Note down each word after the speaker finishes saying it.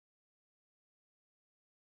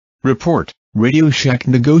Report, RadioShack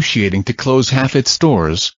negotiating to close half its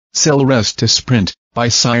stores, sell rest to Sprint, by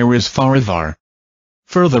Cyrus Farivar.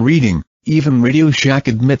 Further reading, even RadioShack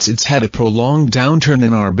admits it's had a prolonged downturn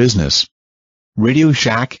in our business.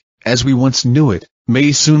 RadioShack, as we once knew it,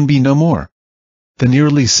 may soon be no more. The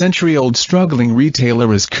nearly century-old struggling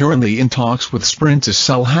retailer is currently in talks with Sprint to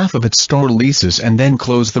sell half of its store leases and then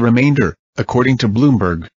close the remainder, according to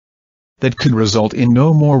Bloomberg. That could result in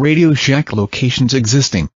no more RadioShack locations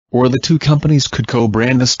existing, or the two companies could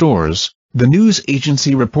co-brand the stores, the news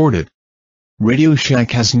agency reported.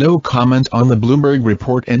 RadioShack has no comment on the Bloomberg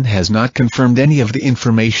report and has not confirmed any of the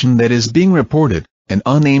information that is being reported, an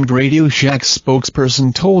unnamed RadioShack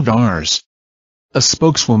spokesperson told Ars. A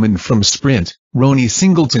spokeswoman from Sprint, Roni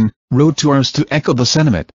Singleton, wrote to Ars to echo the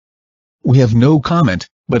sentiment. "We have no comment,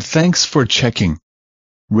 but thanks for checking."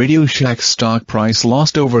 RadioShack's stock price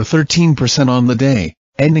lost over 13% on the day,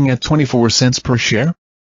 ending at 24 cents per share.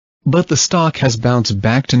 But the stock has bounced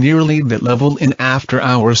back to nearly that level in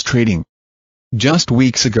after-hours trading. Just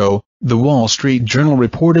weeks ago, the Wall Street Journal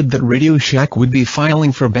reported that RadioShack would be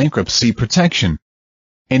filing for bankruptcy protection.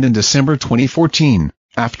 And in December 2014,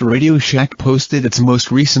 after RadioShack posted its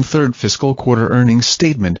most recent third fiscal quarter earnings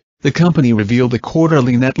statement, the company revealed a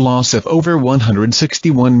quarterly net loss of over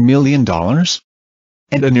 $161 million,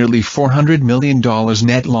 and a nearly $400 million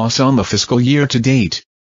net loss on the fiscal year to date.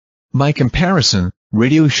 By comparison,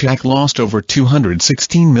 RadioShack lost over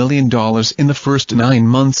 $216 million in the first 9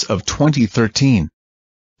 months of 2013.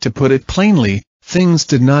 To put it plainly, things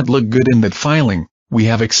did not look good in that filing. We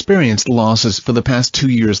have experienced losses for the past 2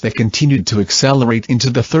 years that continued to accelerate into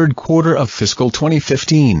the third quarter of fiscal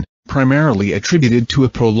 2015, primarily attributed to a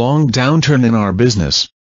prolonged downturn in our business.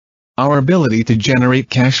 Our ability to generate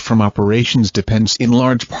cash from operations depends in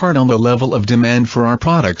large part on the level of demand for our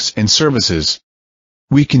products and services.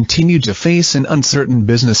 We continue to face an uncertain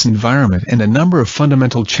business environment and a number of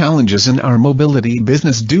fundamental challenges in our mobility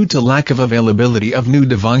business due to lack of availability of new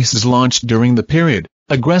devices launched during the period,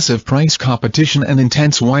 aggressive price competition and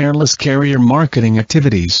intense wireless carrier marketing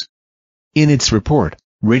activities. In its report,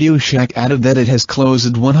 RadioShack added that it has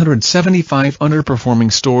closed 175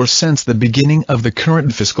 underperforming stores since the beginning of the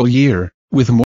current fiscal year, with more